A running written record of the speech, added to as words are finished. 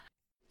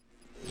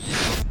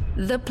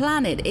The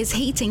planet is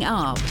heating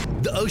up.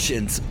 The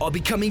oceans are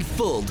becoming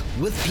filled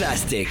with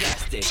plastic.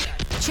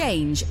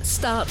 Change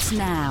starts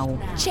now.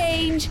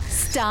 Change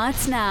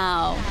starts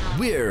now.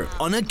 We're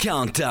on a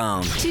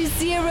countdown To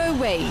zero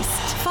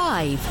waste.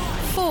 5,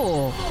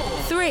 4,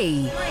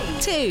 3,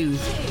 2,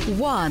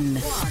 1.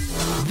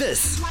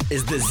 This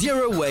is the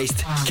Zero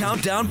Waste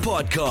Countdown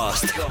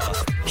Podcast.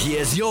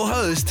 Here's your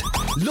host,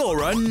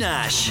 Laura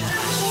Nash.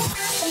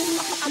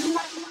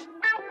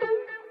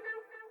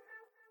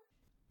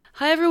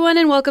 Hi, everyone,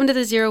 and welcome to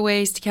the Zero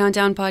Waste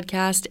Countdown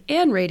podcast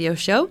and radio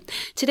show.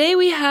 Today,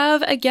 we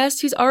have a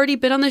guest who's already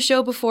been on the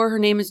show before. Her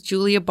name is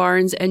Julia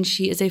Barnes, and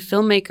she is a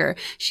filmmaker.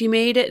 She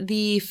made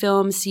the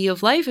film Sea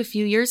of Life a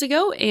few years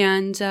ago,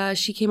 and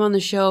she came on the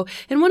show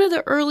in one of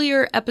the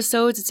earlier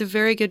episodes. It's a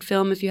very good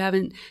film. If you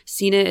haven't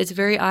seen it, it's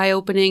very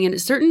eye-opening, and it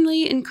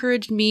certainly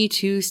encouraged me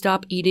to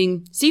stop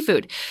eating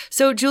seafood.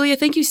 So, Julia,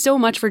 thank you so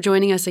much for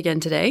joining us again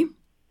today.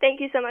 Thank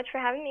you so much for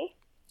having me.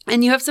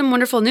 And you have some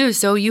wonderful news.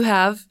 So you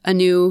have a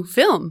new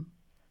film.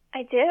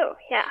 I do,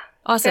 yeah.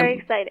 Awesome. Very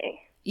exciting.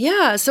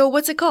 Yeah. So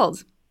what's it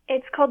called?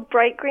 It's called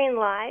Bright Green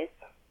Lies.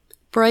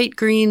 Bright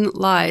Green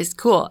Lies.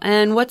 Cool.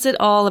 And what's it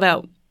all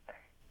about?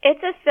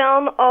 It's a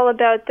film all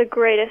about the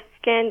greatest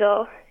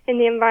scandal in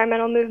the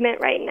environmental movement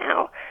right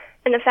now,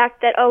 and the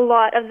fact that a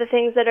lot of the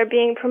things that are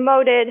being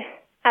promoted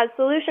as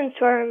solutions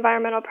to our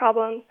environmental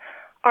problems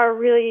are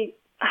really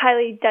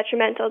highly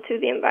detrimental to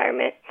the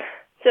environment.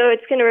 So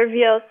it's going to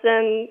reveal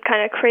some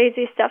kind of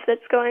crazy stuff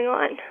that's going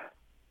on.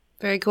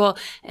 Very cool.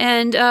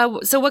 And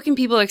so what can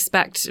people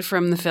expect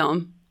from the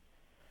film?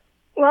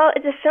 Well,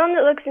 it's a film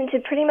that looks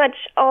into pretty much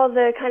all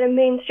the kind of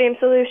mainstream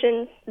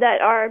solutions that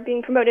are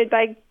being promoted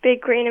by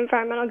big green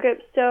environmental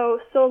groups. So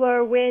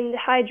solar, wind,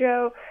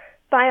 hydro,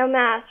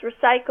 biomass,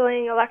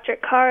 recycling,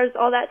 electric cars,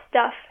 all that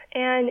stuff.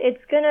 And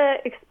it's going to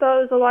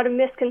expose a lot of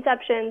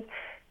misconceptions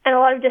and a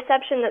lot of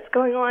deception that's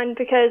going on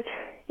because,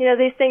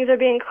 these things are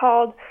being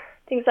called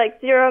things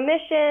like zero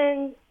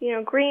emissions,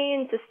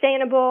 green,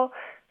 sustainable.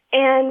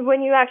 And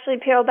when you actually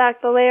peel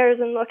back the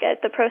layers and look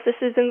at the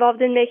processes involved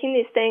in making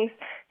these things,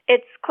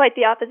 it's quite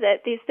the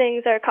opposite. These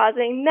things are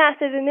causing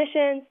massive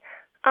emissions.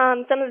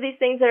 Some of these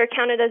things that are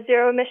counted as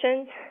zero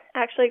emissions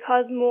actually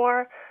cause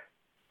more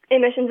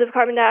emissions of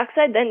carbon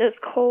dioxide than does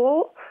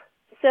coal.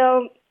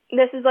 So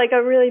this is like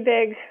a really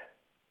big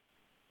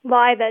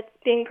lie that's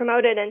being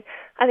promoted, and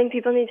I think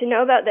people need to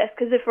know about this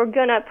because if we're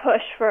going to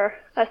push for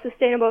a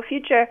sustainable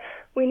future,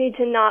 we need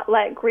to not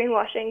let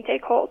greenwashing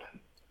take hold.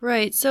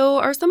 Right. So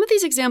are some of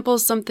these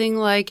examples something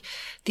like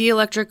the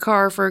electric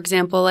car, for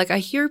example? Like I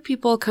hear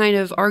people kind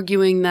of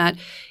arguing that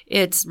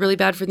it's really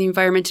bad for the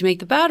environment to make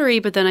the battery,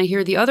 but then I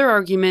hear the other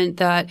argument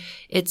that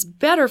it's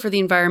better for the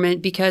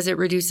environment because it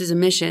reduces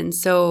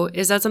emissions. So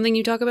is that something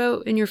you talk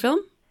about in your film?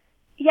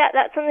 Yeah,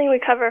 that's something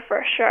we cover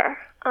for sure.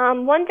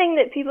 One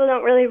thing that people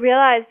don't really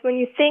realize, when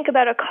you think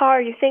about a car,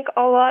 you think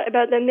a lot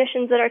about the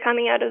emissions that are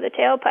coming out of the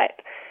tailpipe.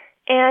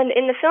 And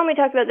in the film, we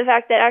talk about the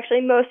fact that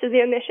actually most of the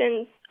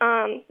emissions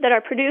that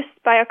are produced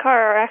by a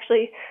car are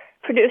actually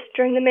produced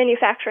during the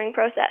manufacturing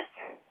process.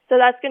 So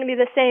that's going to be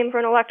the same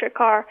for an electric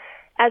car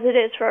as it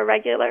is for a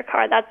regular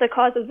car. That's the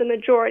cause of the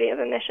majority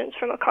of emissions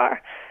from a car.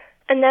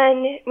 And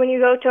then when you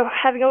go to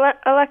having an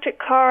electric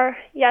car,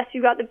 yes,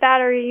 you've got the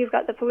battery, you've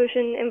got the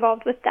pollution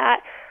involved with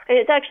that. And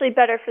it's actually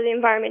better for the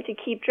environment to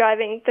keep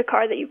driving the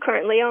car that you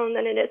currently own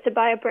than it is to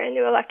buy a brand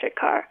new electric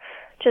car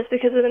just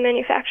because of the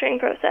manufacturing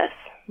process.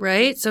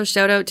 Right. So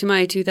shout out to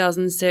my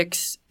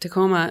 2006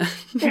 Tacoma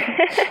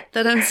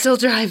that I'm still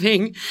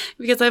driving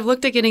because I've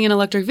looked at getting an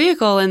electric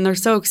vehicle and they're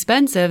so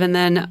expensive. And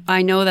then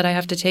I know that I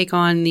have to take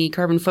on the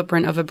carbon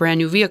footprint of a brand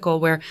new vehicle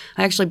where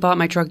I actually bought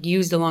my truck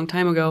used a long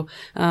time ago.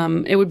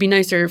 It would be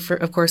nicer,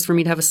 of course, for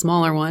me to have a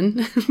smaller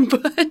one.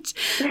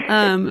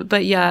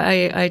 but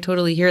yeah, I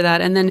totally hear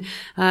that. And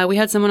then we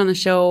had someone on the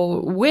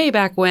show way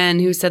back when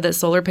who said that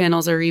solar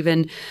panels are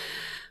even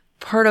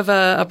part of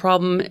a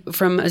problem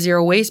from a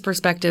zero waste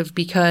perspective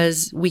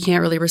because we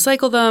can't really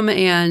recycle them.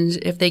 And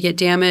if they get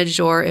damaged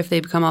or if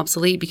they become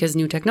obsolete because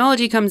new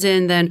technology comes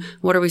in, then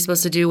what are we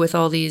supposed to do with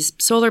all these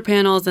solar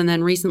panels? And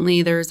then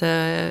recently there's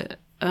an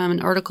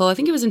article, I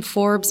think it was in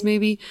Forbes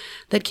maybe,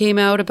 that came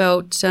out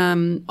about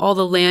all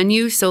the land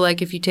use. So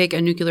like if you take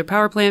a nuclear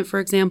power plant, for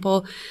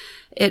example,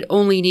 it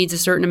only needs a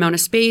certain amount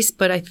of space.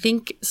 But I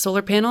think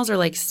solar panels are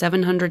like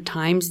 700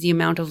 times the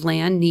amount of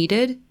land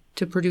needed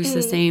to produce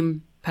the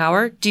same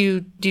power.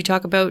 Do you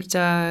talk about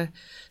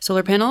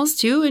solar panels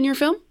too in your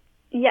film?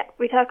 Yeah,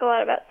 we talk a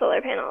lot about solar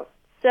panels.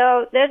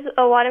 So there's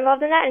a lot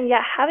involved in that, and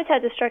yeah,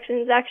 habitat destruction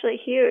is actually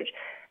huge.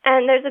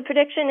 And there's a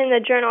prediction in the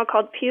journal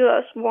called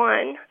PLOS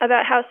One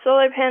about how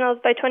solar panels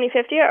by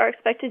 2050 are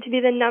expected to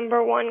be the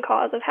number one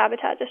cause of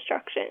habitat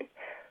destruction.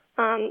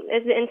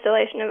 Is the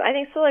installation of, I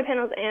think, solar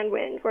panels and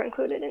wind were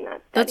included in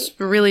that study. That's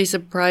really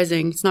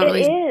surprising. It's not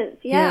really. It is,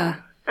 yeah.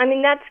 I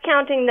mean, that's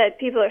counting that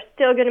people are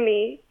still going to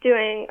be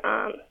doing,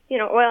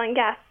 oil and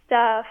gas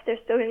stuff. There's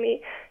still going to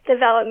be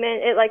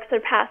development. It,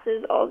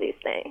 surpasses all these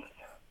things.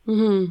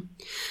 Mm-hmm.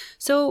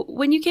 So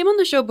when you came on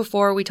the show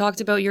before, we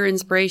talked about your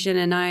inspiration,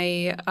 and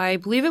I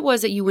believe it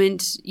was that you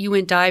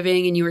went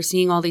diving and you were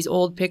seeing all these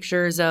old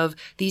pictures of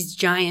these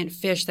giant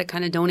fish that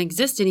kind of don't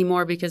exist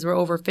anymore because we're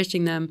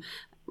overfishing them.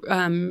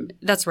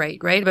 That's right?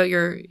 About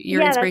your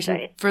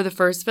inspiration for the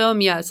first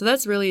film? Yeah, so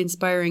that's really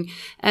inspiring.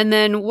 And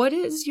then what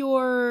is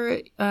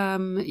your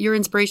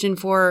inspiration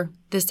for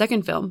the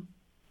second film?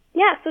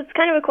 Yeah, so it's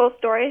kind of a cool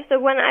story. So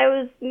when I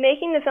was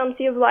making the film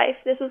Sea of Life,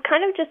 this was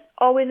kind of just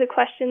always a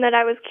question that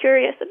I was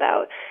curious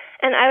about.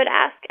 And I would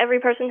ask every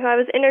person who I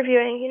was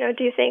interviewing,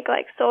 do you think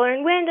like solar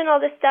and wind and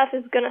all this stuff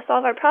is going to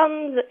solve our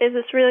problems? Is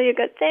this really a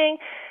good thing?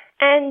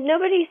 And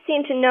nobody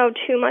seemed to know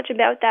too much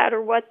about that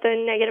or what the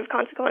negative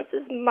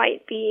consequences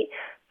might be.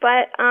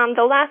 But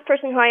the last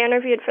person who I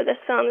interviewed for this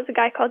film is a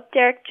guy called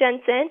Derek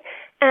Jensen.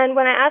 And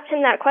when I asked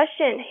him that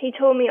question, he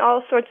told me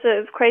all sorts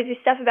of crazy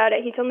stuff about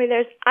it. He told me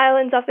there's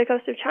islands off the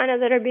coast of China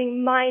that are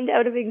being mined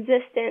out of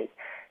existence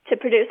to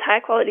produce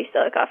high-quality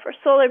silica for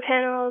solar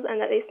panels,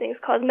 and that these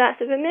things cause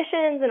massive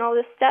emissions and all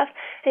this stuff.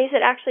 And he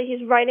said actually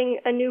he's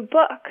writing a new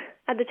book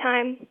at the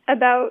time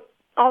about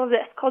all of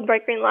this called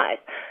Bright Green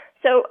Lies.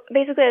 So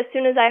basically as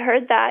soon as I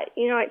heard that,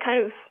 it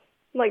kind of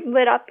like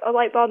lit up a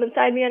light bulb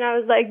inside me, and I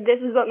was like,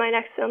 this is what my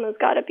next film has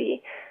got to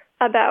be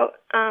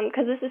about,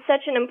 because this is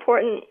such an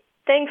important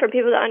thing for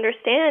people to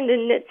understand,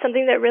 and it's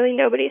something that really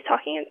nobody's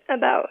talking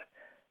about.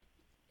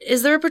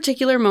 Is there a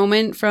particular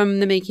moment from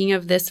the making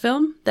of this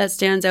film that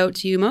stands out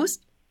to you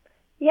most?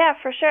 Yeah,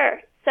 for sure.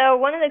 So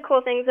one of the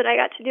cool things that I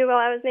got to do while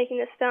I was making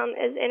this film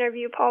is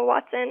interview Paul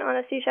Watson on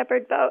a Sea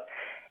Shepherd boat.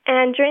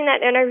 And during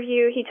that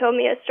interview, he told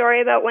me a story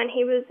about when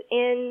he was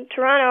in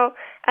Toronto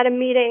at a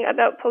meeting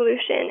about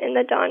pollution in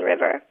the Don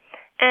River.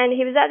 And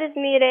he was at this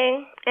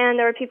meeting, and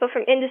there were people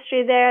from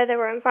industry there, there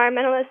were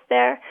environmentalists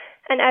there,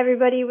 and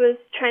everybody was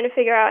trying to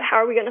figure out how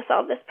are we going to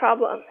solve this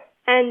problem.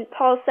 And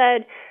Paul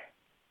said,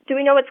 do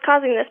we know what's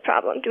causing this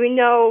problem? Do we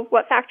know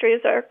what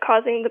factories are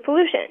causing the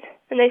pollution?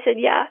 And they said,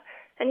 yeah.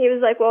 And he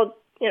was like, well,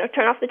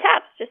 turn off the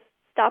taps, just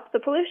stop the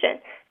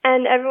pollution.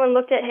 And everyone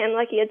looked at him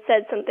like he had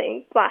said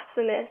something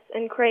blasphemous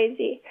and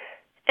crazy.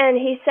 And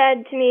he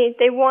said to me,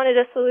 they wanted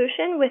a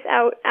solution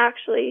without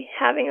actually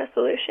having a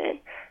solution.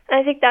 And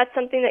I think that's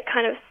something that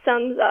kind of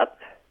sums up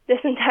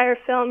this entire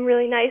film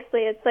really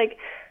nicely. It's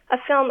like a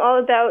film all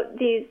about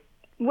these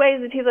ways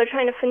that people are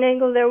trying to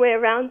finagle their way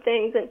around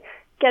things and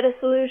get a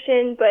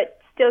solution, but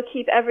still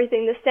keep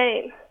everything the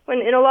same.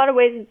 When in a lot of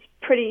ways it's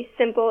pretty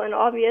simple and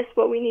obvious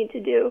what we need to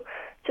do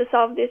to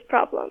solve these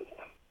problems.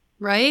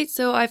 Right?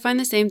 So I find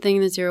the same thing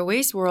in the zero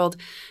waste world.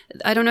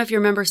 I don't know if you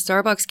remember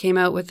Starbucks came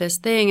out with this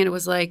thing and it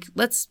was like,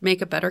 let's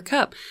make a better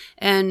cup.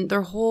 And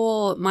their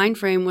whole mind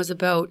frame was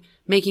about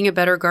making a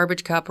better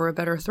garbage cup or a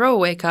better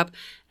throwaway cup.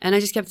 And I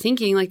just kept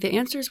thinking like the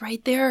answer is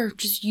right there.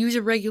 Just use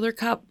a regular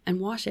cup and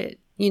wash it.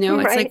 It's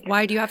right. like,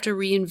 why do you have to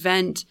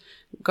reinvent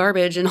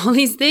garbage and all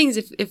these things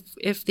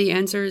if the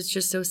answer is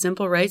just so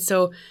simple, right?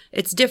 So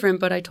it's different,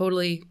 but I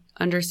totally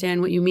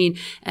understand what you mean.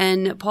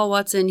 And Paul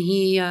Watson,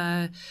 he's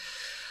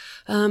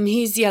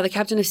the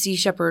captain of Sea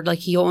Shepherd. Like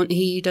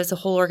he does a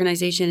whole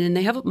organization, and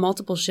they have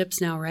multiple ships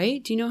now,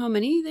 right? Do you know how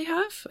many they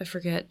have? I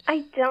forget.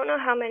 I don't know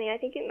how many. I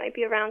think it might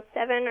be around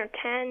 7 or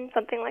 10,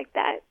 something like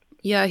that.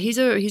 Yeah, he's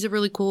a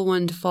really cool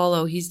one to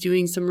follow. He's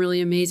doing some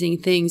really amazing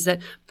things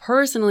that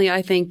personally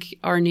I think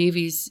our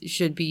navies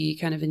should be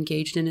kind of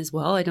engaged in as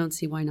well. I don't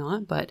see why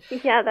not, but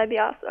yeah, that'd be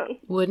awesome.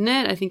 Wouldn't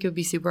it? I think it would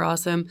be super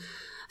awesome.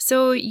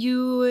 So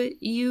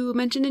you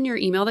mentioned in your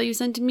email that you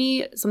sent to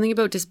me something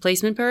about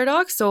displacement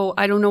paradox. So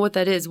I don't know what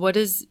that is. What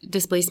is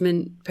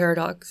displacement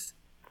paradox?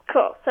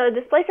 Cool. So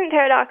displacement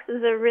paradox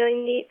is a really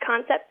neat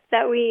concept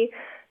that we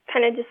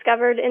kind of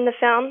discovered in the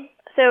film.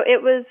 So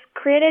it was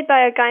created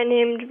by a guy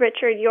named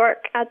Richard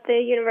York at the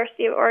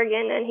University of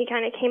Oregon, and he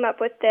kind of came up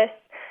with this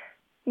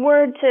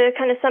word to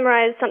kind of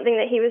summarize something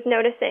that he was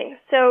noticing.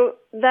 So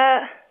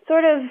the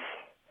sort of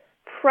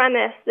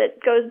premise that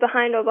goes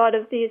behind a lot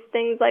of these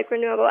things like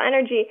renewable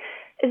energy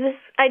is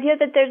this idea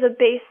that there's a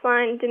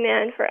baseline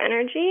demand for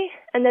energy,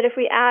 and that if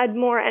we add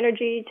more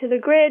energy to the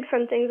grid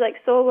from things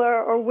like solar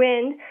or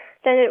wind,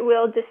 then it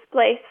will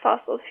displace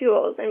fossil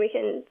fuels, and we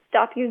can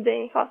stop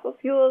using fossil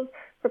fuels,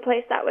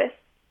 replace that with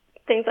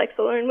things like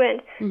solar and wind.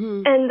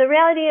 Mm-hmm. And the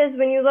reality is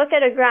when you look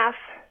at a graph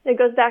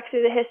that goes back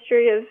through the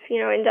history of,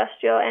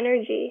 industrial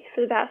energy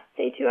for the past,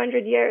 say,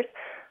 200 years,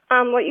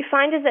 what you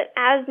find is that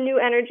as new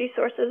energy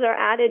sources are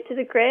added to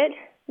the grid,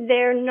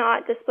 they're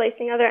not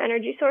displacing other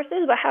energy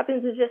sources. What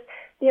happens is just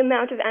the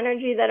amount of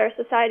energy that our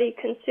society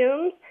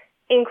consumes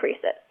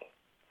increases.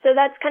 So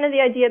that's kind of the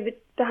idea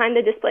behind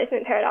the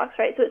displacement paradox,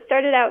 right? So it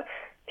started out,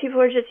 people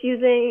were just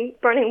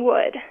burning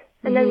wood.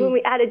 And then when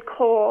we added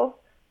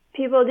coal,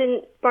 people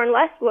didn't burn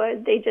less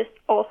wood, they just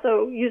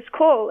also used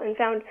coal and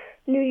found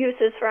new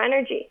uses for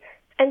energy.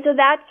 And so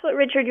that's what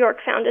Richard York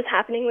found is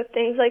happening with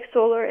things like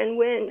solar and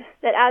wind,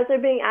 that as they're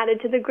being added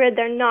to the grid,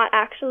 they're not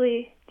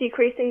actually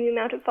decreasing the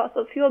amount of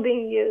fossil fuel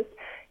being used.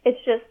 It's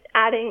just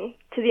adding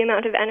to the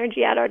amount of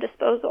energy at our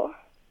disposal.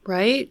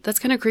 Right? That's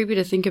kind of creepy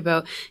to think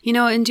about. You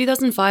know, in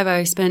 2005,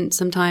 I spent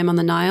some time on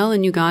the Nile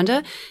in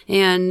Uganda,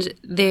 and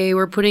they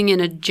were putting in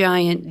a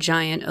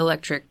giant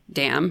electric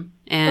dam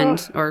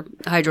or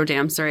hydro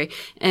dam, sorry.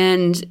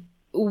 And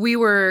we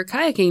were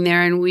kayaking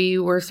there, and we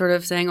were sort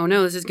of saying, oh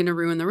no, this is going to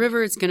ruin the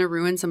river. It's going to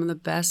ruin some of the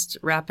best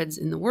rapids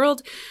in the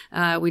world.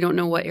 We don't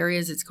know what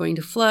areas it's going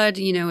to flood.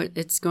 You know,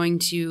 it's going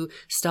to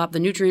stop the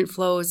nutrient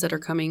flows that are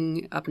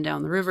coming up and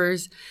down the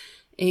rivers.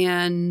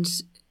 And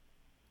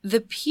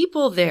the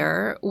people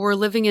there were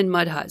living in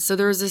mud huts. So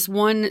there was this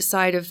one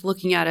side of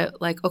looking at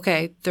it like,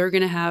 okay, they're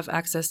going to have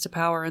access to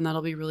power and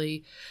that'll be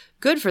really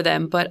good for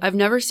them. But I've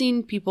never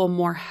seen people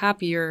more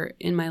happier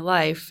in my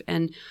life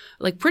and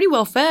like pretty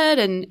well fed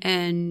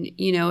and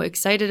you know,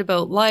 excited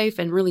about life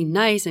and really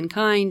nice and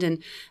kind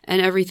and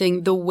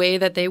everything the way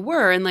that they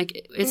were. And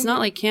like, it's not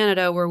like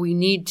Canada where we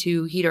need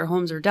to heat our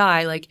homes or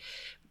die. Like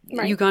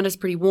Uganda's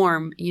pretty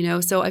warm, you know?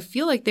 So I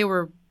feel like they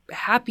were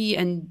happy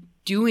and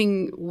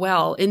doing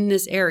well in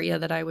this area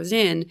that I was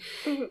in.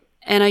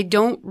 And I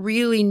don't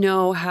really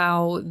know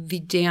how the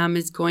dam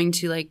is going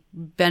to like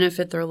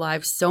benefit their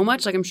lives so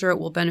much. Like I'm sure it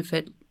will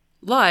benefit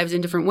lives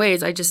in different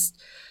ways. I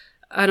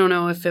don't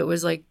know if it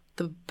was like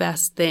the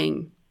best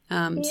thing.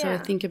 So I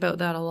think about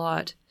that a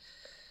lot.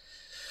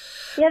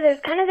 Yeah,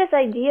 there's kind of this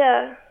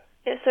idea,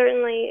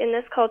 certainly in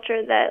this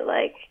culture, that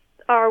like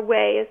our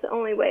way is the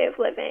only way of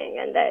living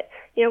and that,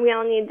 you know, we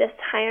all need this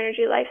high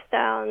energy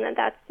lifestyle and that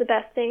that's the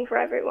best thing for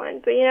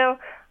everyone. But, you know,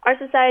 our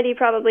society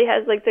probably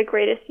has like the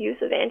greatest use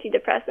of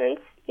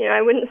antidepressants. You know,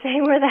 I wouldn't say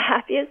we're the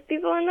happiest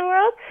people in the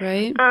world.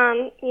 Right.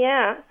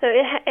 Yeah. So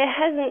it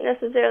hasn't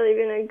necessarily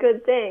been a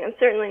good thing. And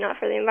certainly not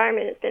for the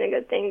environment. It's been a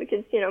good thing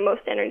because, you know,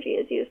 most energy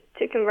is used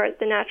to convert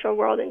the natural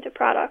world into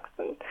products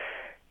and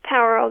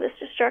power all this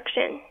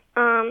destruction.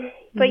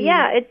 But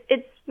yeah,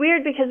 it's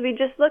weird because we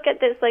just look at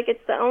this like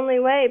it's the only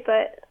way,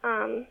 but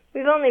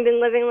we've only been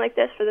living like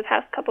this for the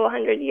past couple of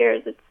 100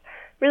 years. It's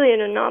really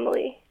an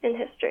anomaly in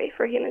history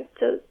for humans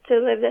to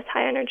live this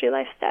high energy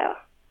lifestyle.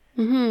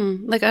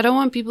 Like I don't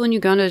want people in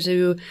Uganda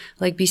to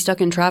like be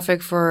stuck in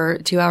traffic for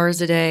 2 hours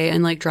a day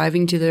and like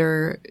driving to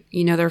their,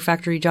 you know, their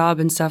factory job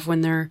and stuff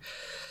when they're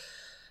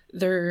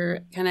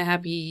kind of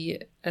happy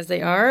as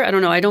they are. I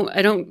don't know. I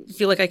don't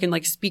feel like I can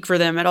like speak for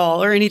them at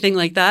all or anything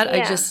like that.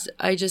 Yeah.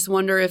 I just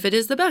wonder if it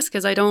is the best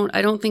because I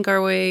don't think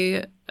our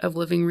way of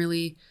living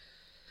really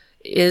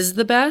is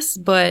the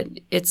best, but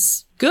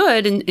it's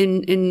good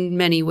in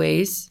many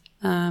ways.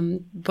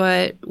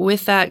 But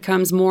with that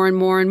comes more and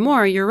more and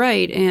more. You're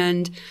right.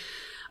 And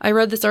I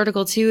read this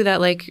article too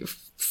that like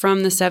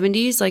from the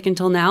 70s, like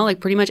until now, like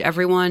pretty much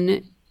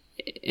everyone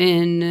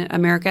in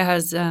America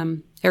has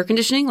air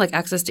conditioning, like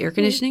access to air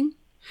conditioning,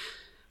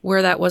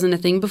 where that wasn't a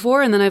thing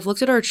before. And then I've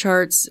looked at our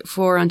charts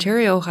for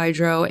Ontario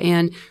Hydro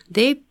and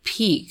they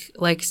peak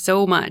like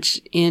so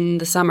much in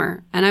the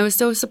summer. And I was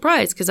so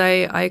surprised because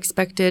I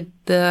expected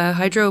the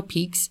hydro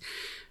peaks,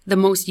 the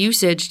most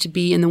usage to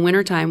be in the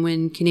wintertime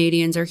when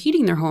Canadians are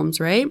heating their homes,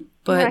 right?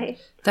 But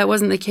that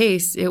wasn't the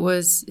case. It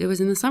was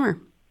in the summer.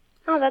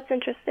 Oh, that's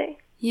interesting.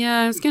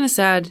 Yeah, it's kind of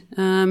sad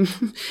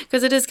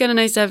because it is kind of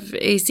nice to have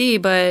AC,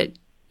 but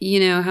you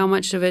know, how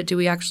much of it do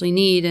we actually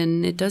need?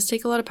 And it does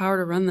take a lot of power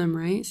to run them,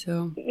 right?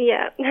 So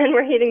yeah, and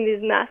we're heating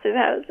these massive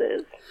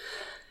houses.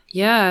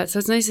 Yeah, so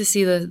it's nice to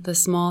see the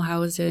small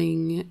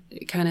housing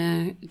kind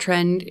of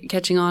trend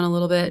catching on a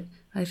little bit,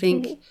 I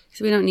think,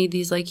 because we don't need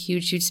these like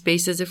huge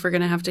spaces if we're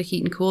going to have to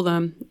heat and cool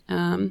them.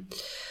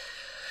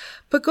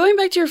 But going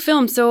back to your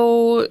film,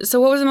 so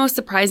what was the most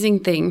surprising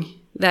thing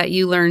that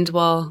you learned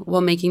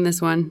while making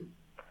this one?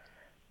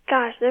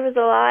 Gosh, there was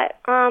a lot.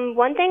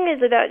 One thing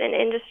is about an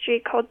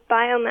industry called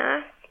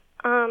biomass.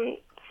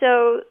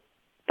 So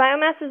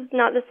biomass is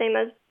not the same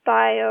as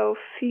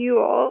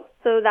biofuel.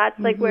 So that's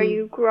like where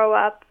you grow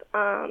up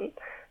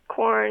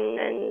corn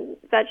and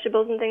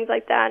vegetables and things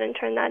like that and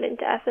turn that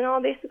into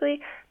ethanol,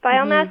 basically.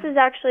 Biomass is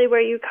actually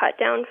where you cut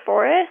down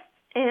forests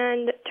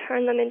and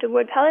turn them into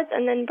wood pellets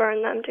and then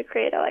burn them to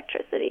create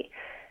electricity.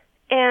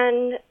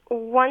 And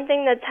one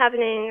thing that's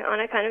happening on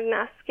a kind of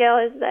mass scale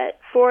is that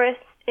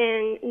forests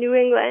in New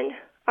England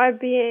are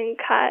being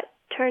cut,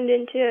 turned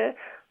into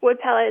wood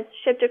pellets,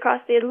 shipped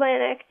across the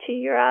Atlantic to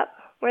Europe,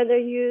 where they're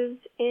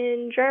used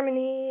in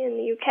Germany and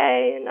the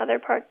UK and other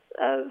parts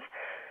of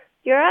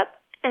Europe.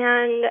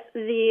 And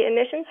the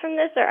emissions from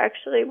this are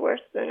actually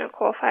worse than a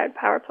coal-fired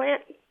power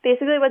plant.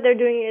 Basically what they're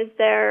doing is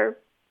they're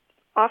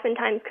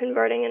oftentimes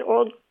converting an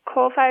old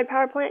coal-fired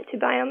power plant to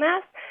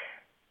biomass.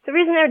 The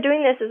reason they're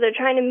doing this is they're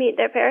trying to meet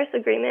their Paris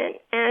Agreement,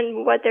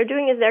 and what they're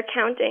doing is they're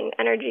counting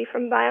energy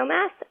from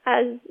biomass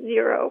as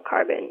zero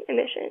carbon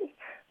emissions,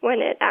 when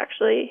it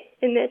actually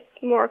emits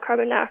more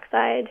carbon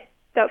dioxide,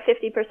 about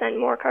 50%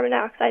 more carbon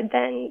dioxide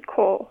than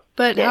coal.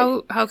 But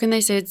how can they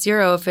say it's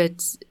zero if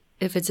it's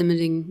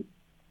emitting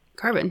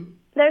carbon?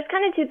 There's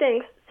kind of two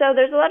things. So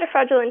there's a lot of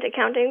fraudulent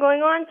accounting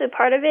going on. So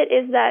part of it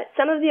is that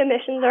some of the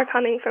emissions are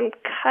coming from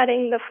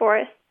cutting the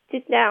forest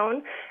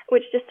down,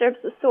 which disturbs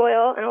the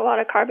soil, and a lot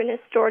of carbon is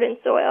stored in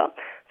soil.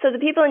 So the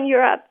people in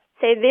Europe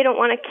say they don't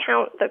want to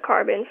count the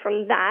carbon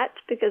from that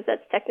because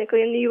that's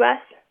technically in the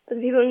U.S. but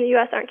the people in the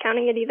U.S. aren't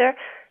counting it either.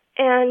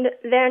 And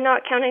they're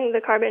not counting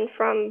the carbon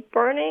from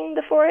burning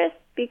the forest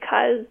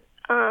because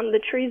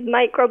the trees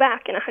might grow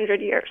back in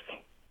 100 years.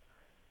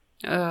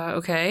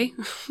 Okay.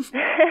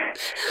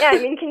 Yeah, I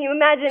mean, can you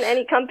imagine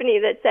any company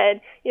that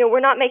said, we're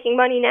not making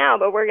money now,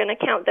 but we're going to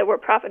count that we're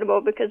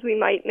profitable because we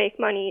might make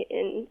money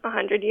in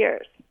 100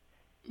 years?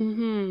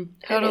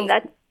 Mm-hmm.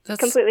 That's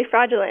completely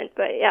fraudulent,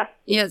 but yeah.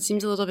 Yeah, it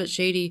seems a little bit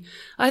shady.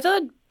 I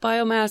thought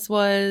biomass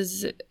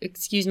was,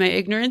 excuse my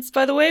ignorance,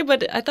 by the way,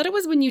 but I thought it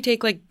was when you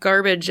take like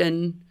garbage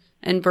and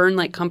burn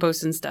like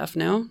compost and stuff,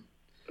 no?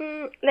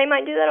 They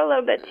might do that a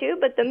little bit too,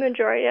 but the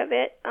majority of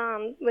it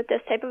with this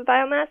type of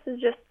biomass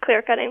is just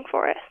clear-cutting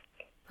forests.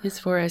 It's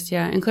forest,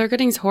 yeah. And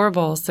clear-cutting's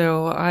horrible.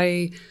 So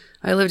I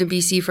lived in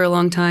BC for a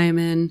long time,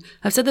 and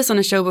I've said this on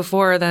a show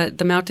before that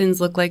the mountains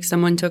look like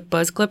someone took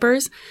buzz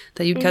clippers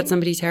that you'd cut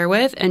somebody's hair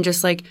with and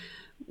just like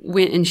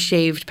went and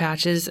shaved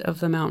patches of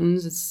the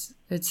mountains.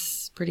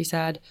 It's pretty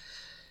sad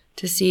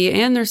to see.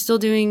 And they're still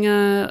doing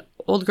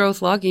old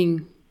growth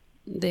logging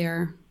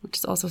there, which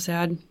is also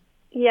sad.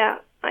 Yeah.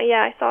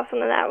 I saw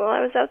some of that while I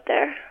was out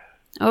there.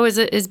 Oh, is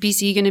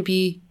BC going to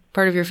be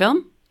part of your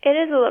film? It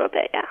is a little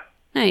bit, yeah.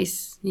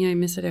 Nice. Yeah, I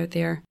miss it out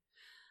there.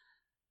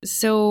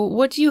 So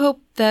what do you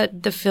hope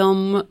that the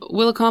film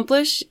will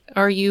accomplish?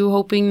 Are you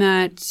hoping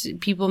that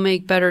people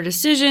make better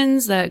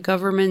decisions, that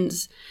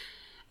governments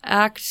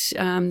act,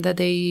 that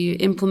they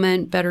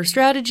implement better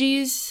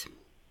strategies?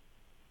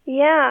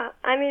 Yeah,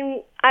 I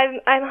mean,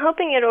 I'm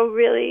hoping it'll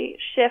really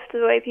shift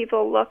the way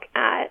people look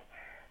at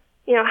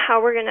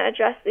how we're going to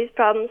address these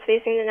problems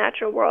facing the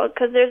natural world,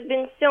 because there's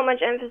been so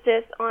much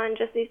emphasis on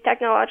just these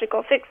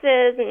technological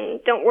fixes and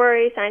don't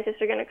worry,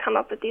 scientists are going to come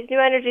up with these new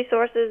energy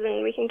sources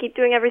and we can keep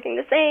doing everything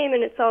the same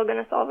and it's all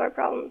going to solve our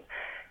problems.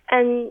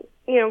 And,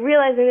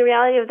 realizing the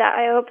reality of that,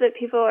 I hope that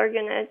people are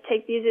going to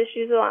take these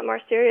issues a lot more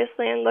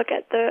seriously and look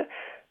at the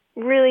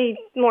really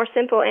more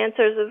simple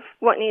answers of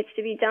what needs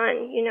to be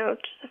done.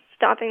 Just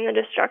stopping the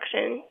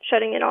destruction,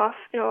 shutting it off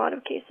in a lot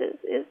of cases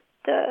is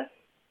the,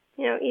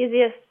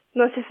 easiest,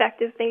 most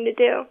effective thing to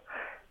do.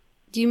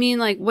 Do you mean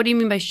what do you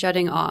mean by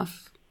shutting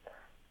off?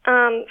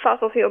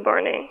 Fossil fuel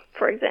burning,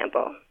 for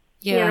example.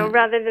 Yeah.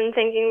 Rather than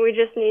thinking we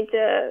just need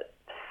to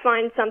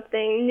find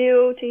something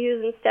new to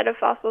use instead of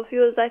fossil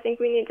fuels, I think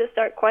we need to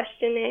start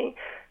questioning,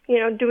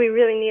 do we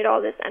really need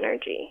all this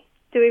energy?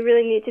 Do we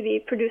really need to be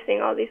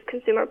producing all these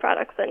consumer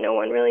products that no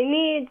one really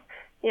needs?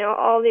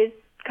 All these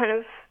kind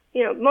of,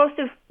 most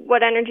of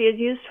what energy is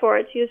used for,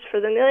 it's used for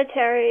the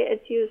military,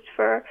 it's used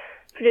for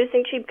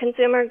producing cheap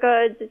consumer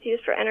goods, it's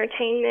used for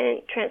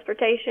entertainment,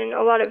 transportation,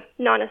 a lot of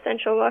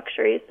non-essential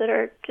luxuries that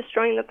are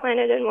destroying the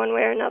planet in one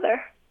way or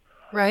another.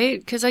 Right?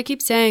 Because I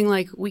keep saying,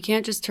 we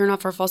can't just turn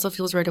off our fossil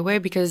fuels right away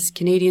because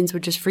Canadians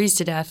would just freeze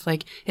to death.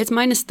 It's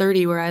minus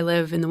 30 where I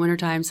live in the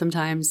wintertime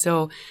sometimes.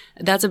 So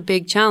that's a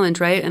big challenge,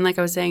 right? And like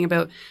I was saying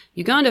about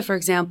Uganda, for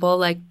example,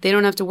 they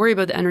don't have to worry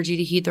about the energy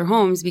to heat their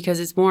homes because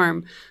it's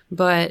warm.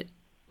 But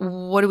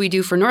what do we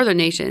do for northern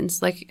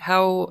nations?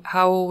 How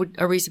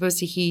are we supposed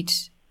to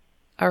heat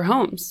our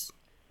homes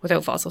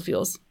without fossil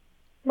fuels?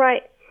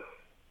 Right.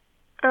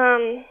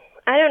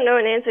 I don't know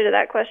an answer to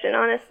that question,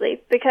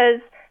 honestly, because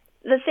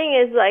the thing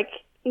is,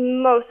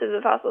 most of the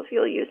fossil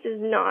fuel use is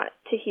not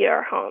to heat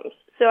our homes.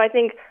 So I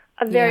think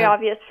a very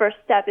obvious first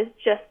step is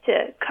just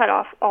to cut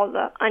off all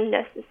the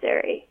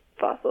unnecessary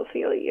fossil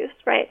fuel use,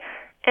 right?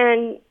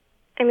 And,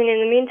 I mean,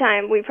 in the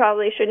meantime, we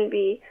probably shouldn't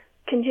be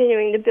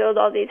continuing to build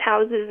all these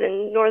houses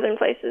in northern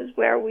places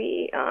where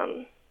we,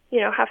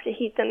 have to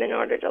heat them in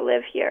order to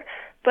live here.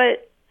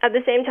 But at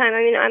the same time,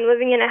 I mean, I'm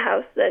living in a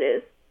house that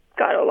is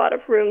got a lot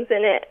of rooms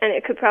in it, and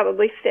it could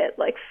probably fit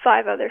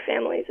 5 other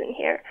families in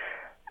here.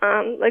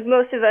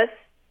 Most of us,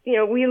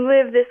 we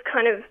live this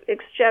kind of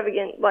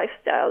extravagant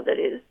lifestyle that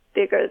is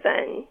bigger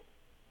than,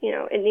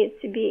 it needs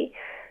to be.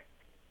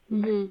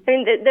 Mm-hmm. I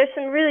mean, there's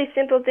some really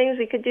simple things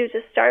we could do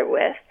to start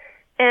with,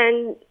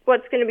 and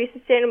what's going to be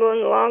sustainable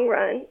in the long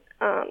run,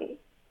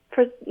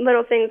 for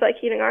little things like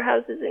heating our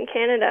houses in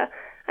Canada.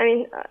 I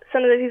mean,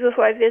 some of the people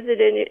who I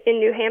visited in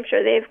New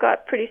Hampshire, they've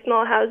got pretty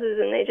small houses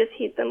and they just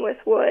heat them with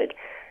wood.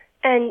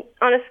 And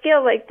on a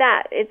scale like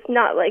that, it's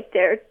not like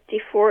they're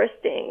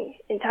deforesting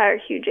entire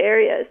huge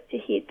areas to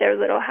heat their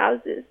little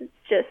houses.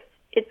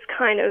 It's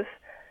kind of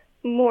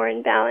more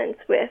in balance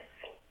with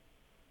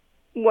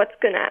what's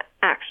going to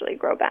actually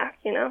grow back,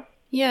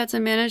 Yeah, it's a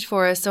managed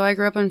forest. So I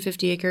grew up on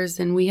 50 acres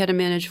and we had a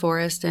managed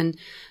forest, and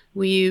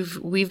we've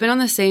been on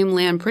the same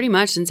land pretty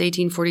much since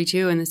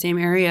 1842 in the same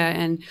area,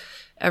 and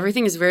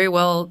everything is very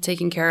well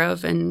taken care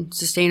of and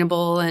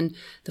sustainable, and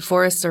the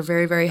forests are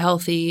very, very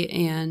healthy.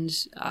 And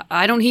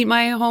I don't heat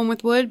my home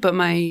with wood, but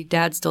my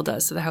dad still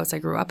does. So the house I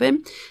grew up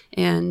in.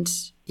 And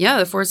yeah,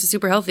 the forest is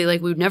super healthy. We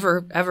would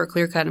never, ever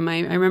clear cut. And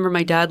I remember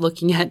my dad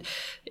looking at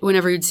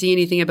whenever he'd see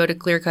anything about a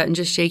clear cut and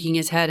just shaking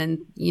his head and,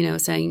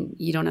 saying,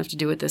 you don't have to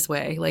do it this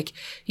way.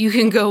 You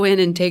can go in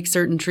and take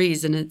certain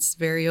trees and it's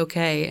very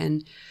okay.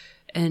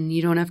 And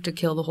you don't have to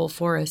kill the whole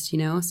forest, so.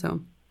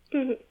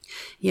 Mm-hmm.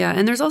 Yeah,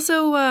 and there's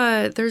also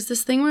there's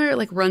this thing where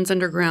it runs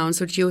underground,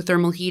 so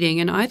geothermal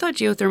heating. And I thought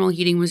geothermal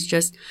heating was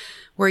just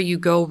where you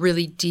go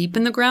really deep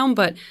in the ground,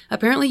 but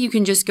apparently you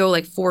can just go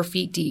like 4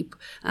 feet deep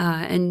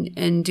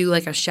and do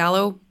like a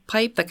shallow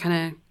pipe that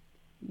kind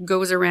of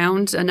goes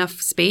around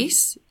enough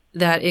space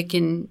that it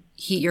can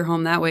heat your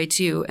home that way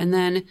too. And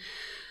then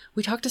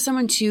we talked to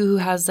someone too who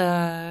has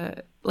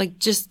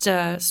just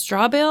a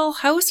straw bale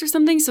house or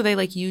something. So they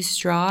like use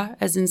straw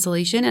as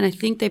insulation, and I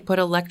think they put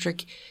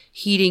electric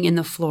heating in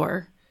the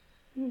floor.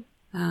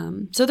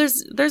 So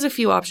there's a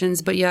few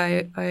options, but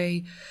yeah,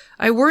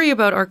 I worry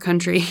about our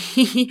country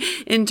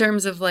in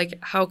terms of like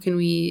how can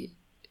we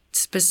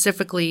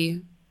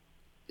specifically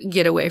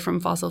get away from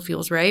fossil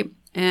fuels, right?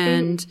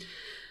 And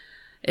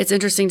it's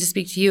interesting to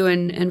speak to you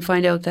and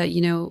find out that,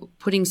 you know,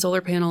 putting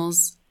solar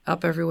panels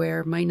up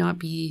everywhere might not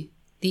be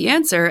the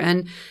answer.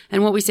 And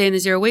what we say in the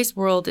zero waste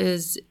world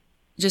is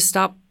just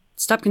stop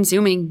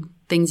consuming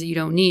things that you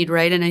don't need,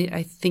 right? And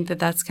I think that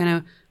that's kind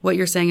of what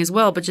you're saying as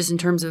well, but just in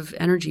terms of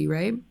energy,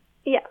 right?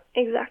 Yeah,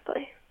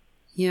 exactly.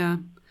 Yeah.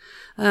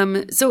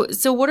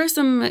 So what are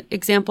some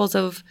examples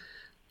of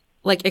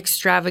like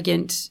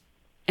extravagant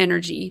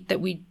energy that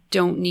we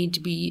don't need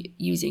to be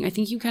using? I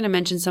think you kind of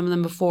mentioned some of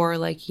them before,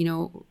 like, you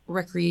know,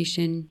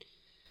 recreation,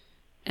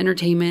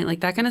 entertainment,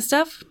 like that kind of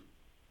stuff.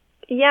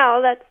 Yeah,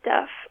 all that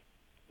stuff.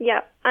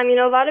 Yeah. I mean,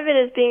 a lot of it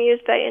is being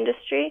used by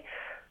industry.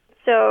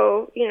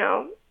 So, you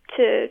know,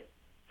 to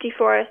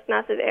deforest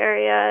massive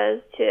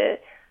areas, to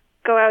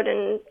go out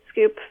and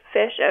scoop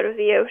fish out of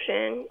the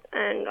ocean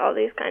and all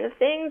these kind of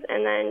things,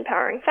 and then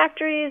powering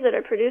factories that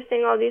are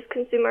producing all these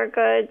consumer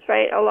goods,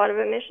 right? A lot of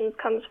emissions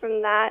comes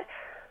from that.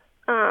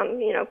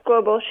 You know,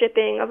 global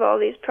shipping of all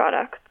these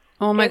products.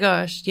 Oh my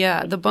gosh.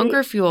 Yeah. The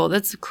bunker fuel.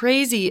 That's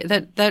crazy.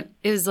 That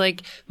is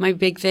like my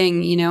big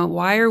thing. You know,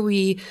 why are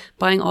we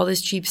buying all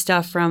this cheap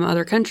stuff from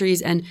other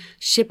countries and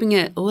shipping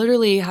it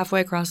literally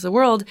halfway across the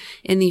world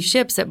in these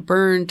ships that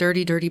burn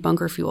dirty, dirty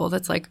bunker fuel?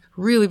 That's like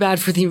really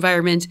bad for the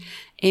environment.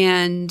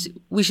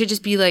 And we should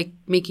just be like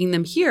making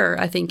them here,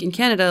 I think, in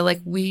Canada. Like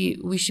we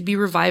should be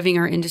reviving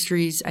our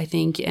industries, I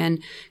think,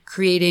 and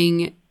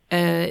creating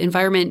an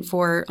environment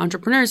for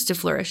entrepreneurs to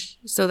flourish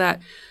so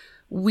that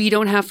we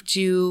don't have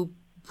to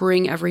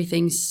bring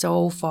everything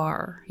so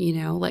far, you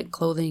know, like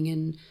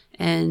clothing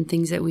and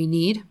things that we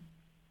need.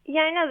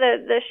 Yeah, I know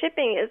the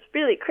shipping is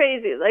really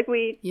crazy. Like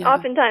we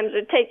oftentimes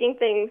are taking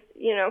things,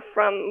 you know,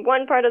 from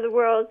one part of the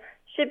world,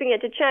 shipping it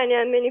to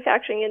China,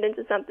 manufacturing it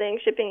into something,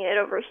 shipping it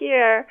over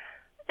here,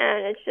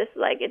 and it's just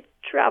like it's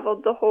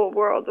traveled the whole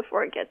world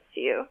before it gets to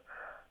you,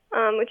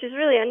 which is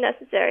really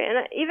unnecessary.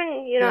 And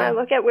even, you know, I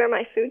look at where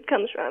my food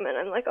comes from, and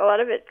I'm like, a lot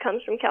of it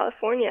comes from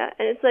California,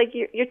 and it's like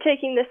you're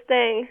taking this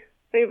thing,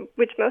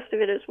 which most of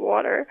it is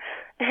water,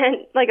 and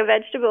like a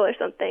vegetable or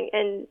something,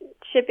 and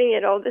shipping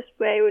it all this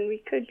way when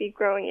we could be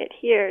growing it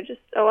here.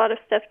 Just a lot of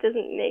stuff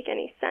doesn't make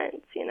any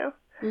sense, you know?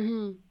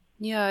 Mm-hmm.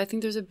 Yeah, I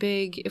think there's a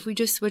big, if we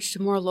just switch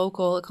to more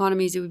local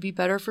economies, it would be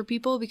better for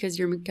people because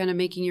you're kind of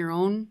making your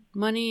own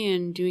money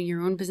and doing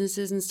your own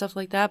businesses and stuff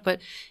like that. But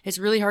it's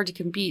really hard to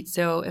compete.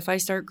 So if I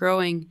start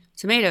growing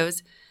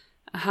tomatoes,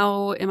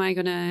 how am I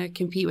going to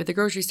compete with the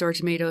grocery store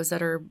tomatoes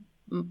that are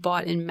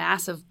bought in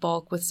massive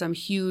bulk with some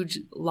huge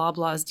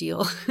Loblaws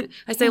deal?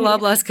 I say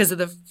Loblaws because of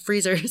the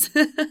freezers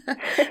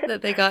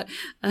that they got.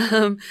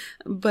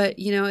 But,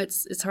 you know,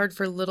 it's hard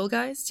for little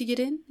guys to get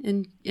in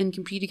and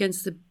compete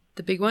against the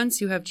big ones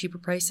who have cheaper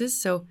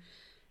prices. So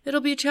it'll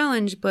be a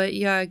challenge. But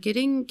yeah,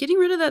 getting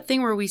rid of that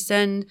thing where we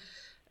send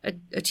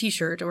a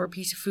T-shirt or a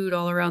piece of food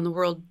all around the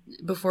world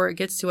before it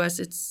gets to us,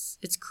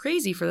 it's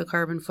crazy for the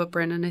carbon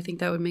footprint. And I think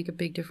that would make a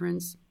big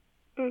difference.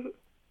 Mm-hmm.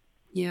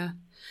 Yeah.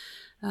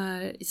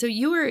 So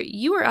you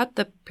were at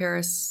the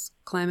Paris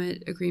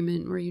Climate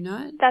Agreement, were you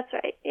not? That's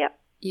right. Yep.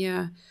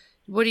 Yeah.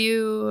 What do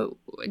you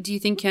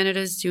think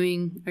Canada's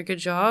doing a good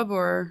job,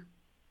 or?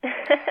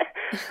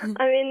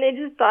 I mean, they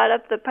just bought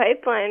up the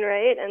pipeline,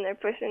 right? And they're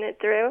pushing it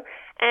through.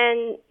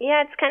 And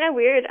yeah, it's kind of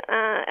weird.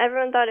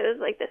 Everyone thought it was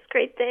like this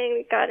great thing.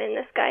 We got in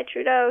this guy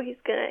Trudeau. He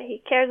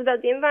cares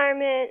about the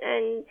environment,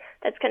 and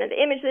that's kind of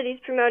the image that he's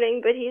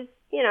promoting. But he's,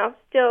 you know,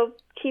 still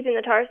keeping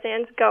the tar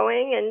sands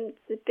going, and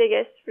it's the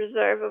biggest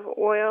reserve of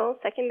oil,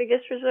 second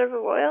biggest reserve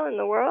of oil in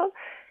the world.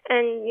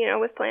 And, you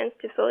know, with plans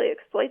to fully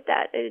exploit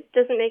that, it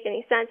doesn't make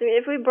any sense. I mean,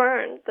 if we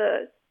burn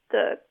the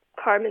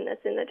carbon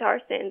that's in the tar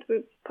sands,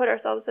 we put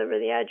ourselves over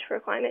the edge for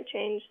climate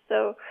change.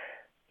 So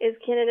is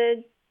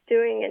Canada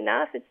doing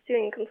enough? It's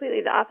doing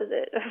completely the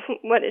opposite of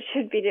what it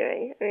should be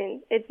doing. I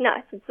mean, it's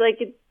nuts. It's like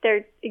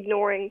they're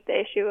ignoring the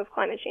issue of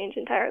climate change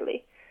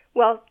entirely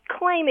while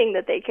claiming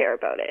that they care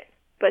about it,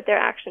 but their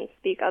actions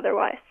speak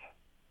otherwise.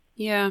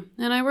 Yeah,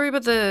 and I worry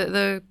about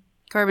the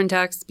carbon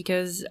tax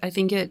because I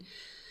think it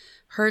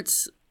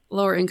hurts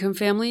lower income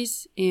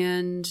families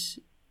and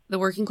the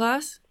working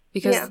class,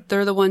 because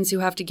they're the ones who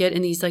have to get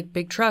in these like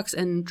big trucks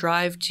and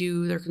drive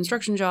to their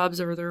construction jobs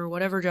or their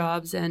whatever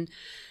jobs, and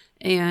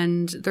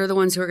they're the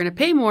ones who are going to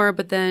pay more.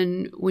 But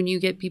then when you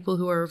get people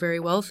who are very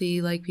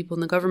wealthy, like people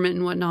in the government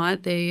and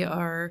whatnot, they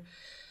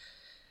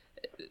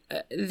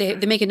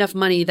make enough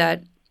money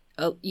that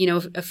you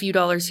know, a few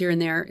dollars here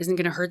and there isn't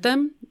going to hurt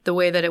them the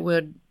way that it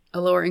would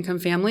a lower income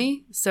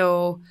family.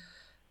 So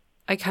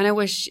I kind of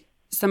wish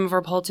some of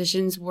our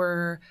politicians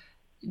were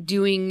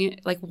doing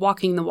like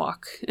walking the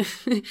walk,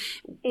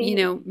 you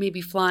know,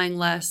 maybe flying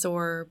less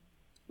or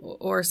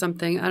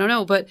something. I don't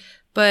know.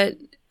 But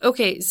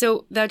okay.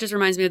 So that just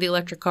reminds me of the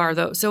electric car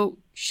though. So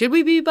should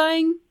we be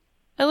buying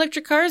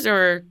electric cars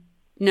or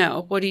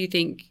no? What do you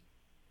think?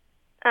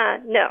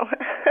 No.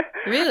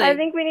 Really? I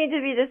think we need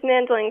to be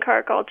dismantling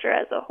car culture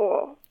as a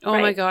whole. Oh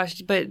my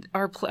gosh, but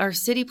our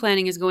city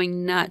planning is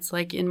going nuts.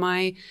 Like in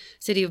my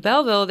city of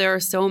Belleville, there are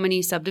so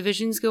many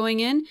subdivisions going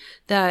in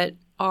that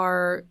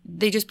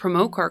they just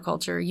promote car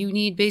culture. You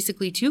need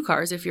basically 2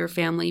 cars if you're a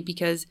family,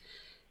 because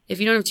if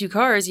you don't have 2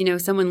 cars, you know,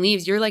 someone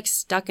leaves, you're like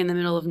stuck in the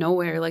middle of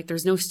nowhere. Like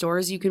there's no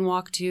stores you can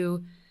walk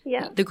to.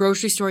 Yeah. The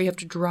grocery store you have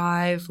to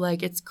drive.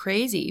 Like it's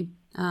crazy.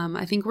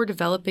 I think we're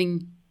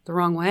developing the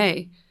wrong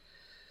way.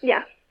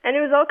 Yeah. And it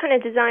was all kind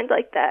of designed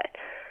like that.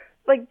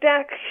 Like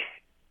back,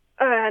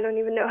 I don't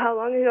even know how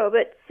long ago,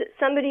 but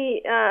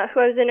somebody who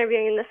I was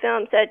interviewing in the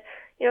film said,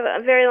 you know,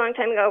 a very long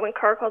time ago when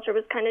car culture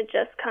was kind of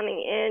just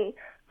coming in,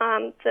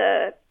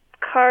 the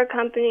car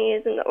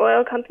companies and the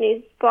oil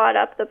companies bought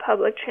up the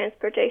public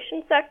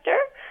transportation sector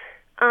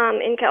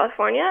in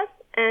California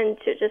and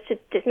to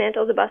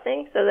dismantle the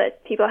busing so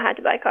that people had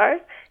to buy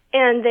cars.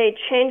 And they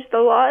changed the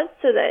laws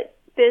so that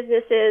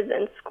businesses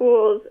and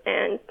schools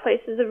and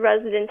places of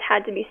residence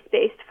had to be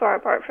spaced far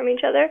apart from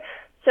each other.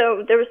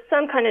 So there was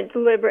some kind of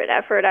deliberate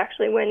effort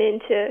actually went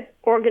into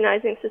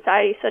organizing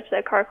society such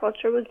that car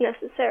culture was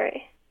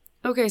necessary.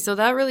 Okay, so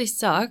that really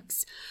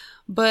sucks,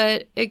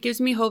 but it gives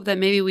me hope that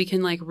maybe we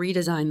can like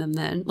redesign them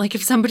then. Like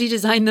if somebody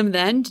designed them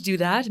then to do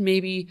that,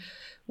 maybe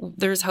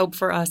there's hope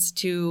for us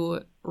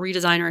to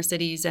redesign our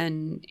cities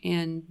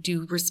and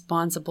do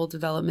responsible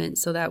development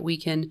so that we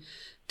can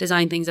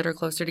design things that are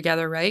closer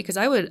together, right? Because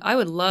I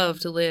would love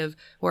to live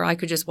where I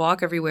could just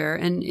walk everywhere.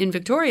 And in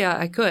Victoria,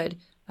 I could.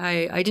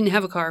 I didn't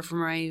have a car for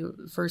my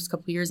first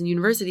couple of years in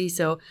university,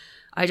 so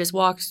I just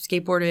walked,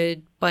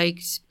 skateboarded,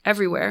 biked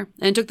everywhere,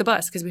 and took the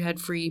bus because we had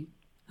free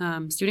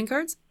student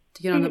cards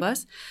to get on the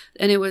bus.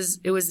 And it was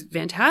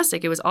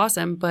fantastic. It was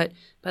awesome. But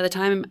by the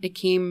time it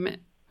came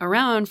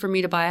around for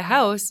me to buy a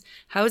house,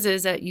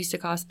 houses that used to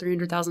cost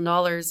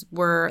 $300,000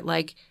 were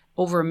like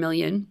over $1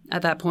 million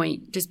at that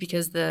point, just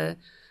because the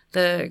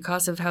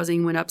cost of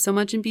housing went up so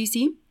much in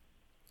BC.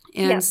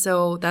 And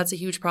so that's a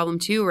huge problem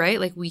too, right?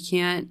 Like we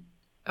can't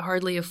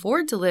hardly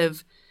afford to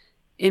live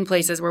in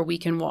places where we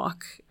can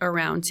walk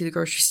around to the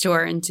grocery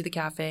store and to the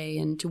cafe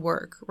and to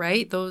work,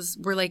 right? Those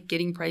we're like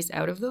getting priced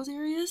out of those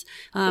areas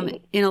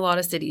in a lot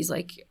of cities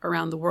like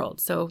around the world.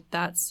 So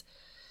that's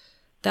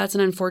an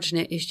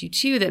unfortunate issue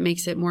too that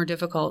makes it more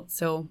difficult.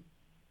 So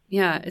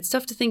yeah, it's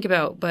tough to think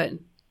about, but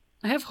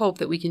I have hope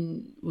that we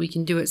can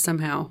do it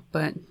somehow,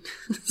 but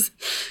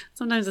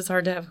sometimes it's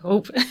hard to have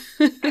hope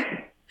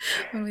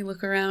when we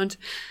look around.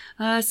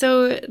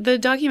 So the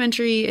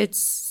documentary, it's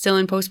still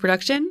in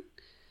post-production,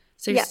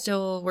 so you're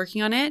still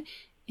working on it.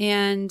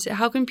 And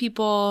how can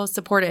people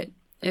support it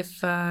if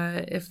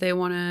they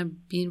want to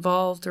be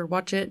involved or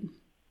watch it?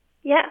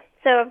 Yeah,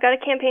 so I've got a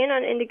campaign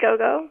on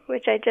Indiegogo,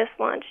 which I just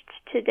launched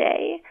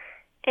today,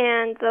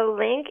 and the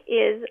link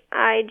is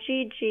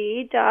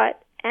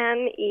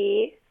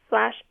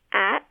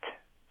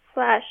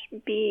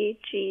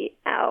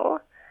igg.me/@/BGL.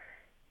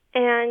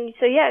 And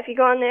so, yeah, if you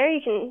go on there,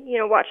 you can,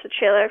 watch the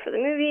trailer for the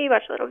movie,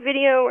 watch a little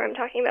video where I'm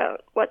talking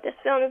about what this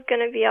film is going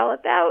to be all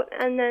about.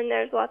 And then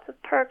there's lots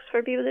of perks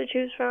for people to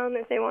choose from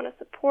if they want to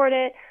support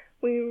it.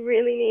 We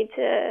really need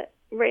to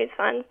raise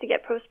funds to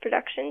get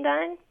post-production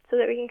done so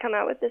that we can come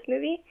out with this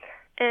movie.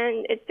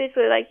 And it's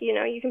basically like,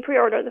 you can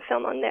pre-order the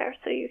film on there,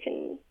 so you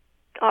can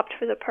opt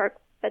for the perk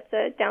that's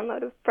a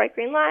download of Bright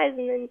Green Lies,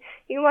 and then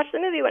you can watch the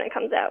movie when it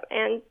comes out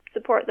and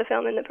support the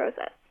film in the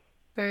process.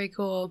 Very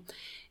cool.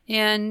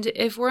 And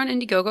if we're on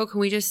Indiegogo, can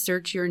we just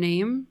search your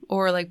name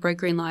or like Bright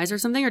Green Lies or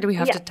something, or do we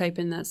have to type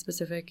in that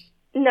specific?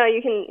 No,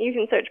 you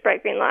can search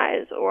Bright Green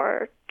Lies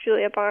or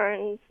Julia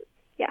Barnes.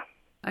 Yeah.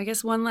 I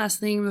guess one last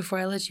thing before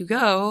I let you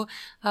go.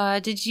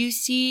 Did you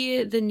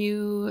see the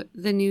new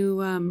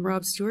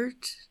Rob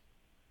Stewart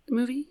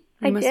movie?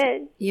 I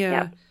did. Yeah.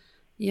 Yep.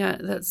 Yeah,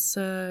 that's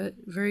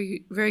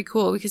very, very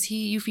cool because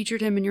you featured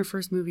him in your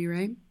first movie,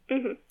 right?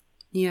 Mm-hmm.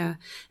 Yeah.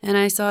 And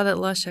I saw that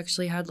Lush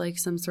actually had like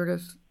some sort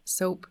of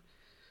soap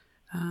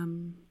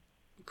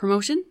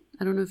promotion.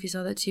 I don't know if you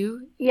saw that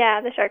too. Yeah,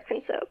 the shark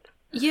fin soap.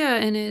 Yeah,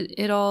 and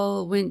it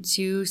all went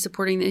to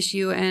supporting the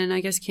issue, and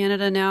I guess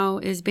Canada now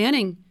is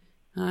banning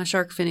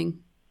shark finning.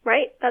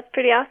 Right. That's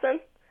pretty awesome.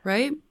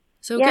 Right?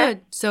 So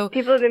good. So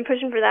people have been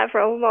pushing for that for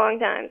a long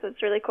time, so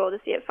it's really cool to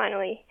see it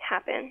finally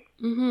happen.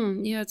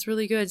 Mm-hmm. Yeah, it's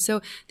really good.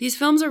 So these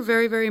films are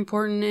very, very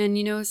important,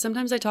 and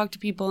sometimes I talk to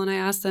people and I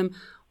ask them,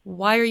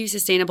 why are you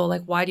sustainable?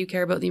 Like, why do you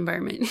care about the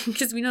environment?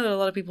 Because we know that a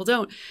lot of people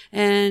don't.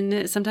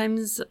 And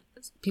sometimes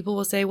people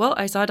will say, well,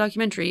 I saw a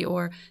documentary,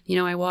 or,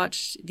 I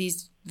watched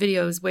these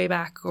videos way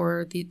back,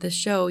 or the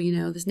show,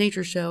 this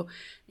nature show.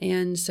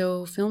 And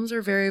so films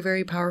are very,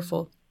 very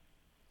powerful.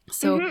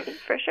 So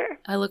for sure.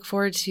 I look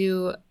forward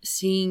to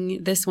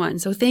seeing this one.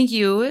 So thank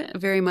you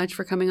very much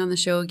for coming on the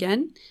show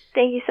again.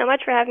 Thank you so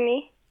much for having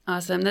me.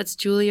 Awesome. That's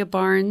Julia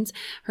Barnes.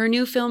 Her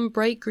new film,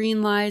 Bright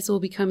Green Lies, will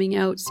be coming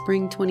out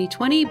spring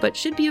 2020, but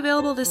should be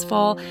available this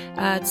fall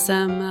at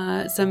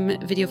some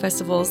video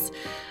festivals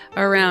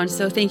around.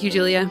 So thank you,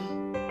 Julia.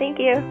 Thank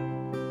you.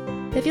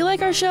 If you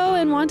like our show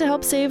and want to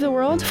help save the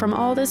world from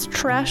all this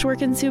trash we're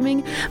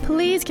consuming,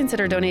 please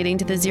consider donating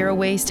to the Zero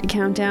Waste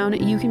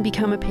Countdown. You can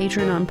become a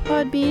patron on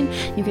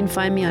Podbean, you can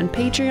find me on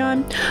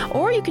Patreon,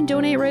 or you can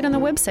donate right on the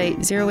website,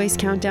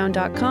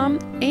 zerowastecountdown.com.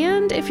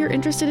 And if you're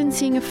interested in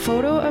seeing a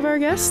photo of our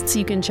guests,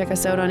 you can check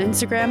us out on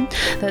Instagram.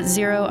 That's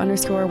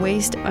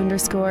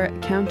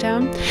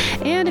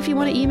zero_waste_countdown. And if you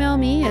want to email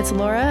me, it's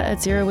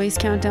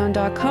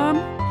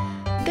Laura@zerowastecountdown.com.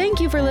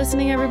 Thank you for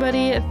listening,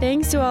 everybody.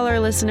 Thanks to all our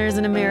listeners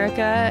in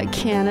America,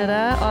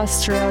 Canada,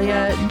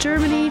 Australia,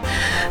 Germany,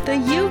 the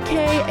UK,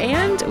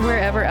 and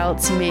wherever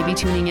else you may be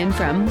tuning in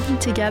from.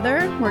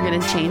 Together, we're going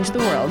to change the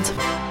world.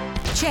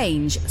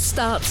 Change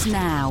starts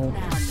now.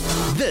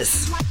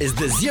 This is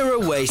the Zero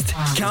Waste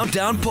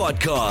Countdown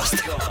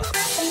Podcast.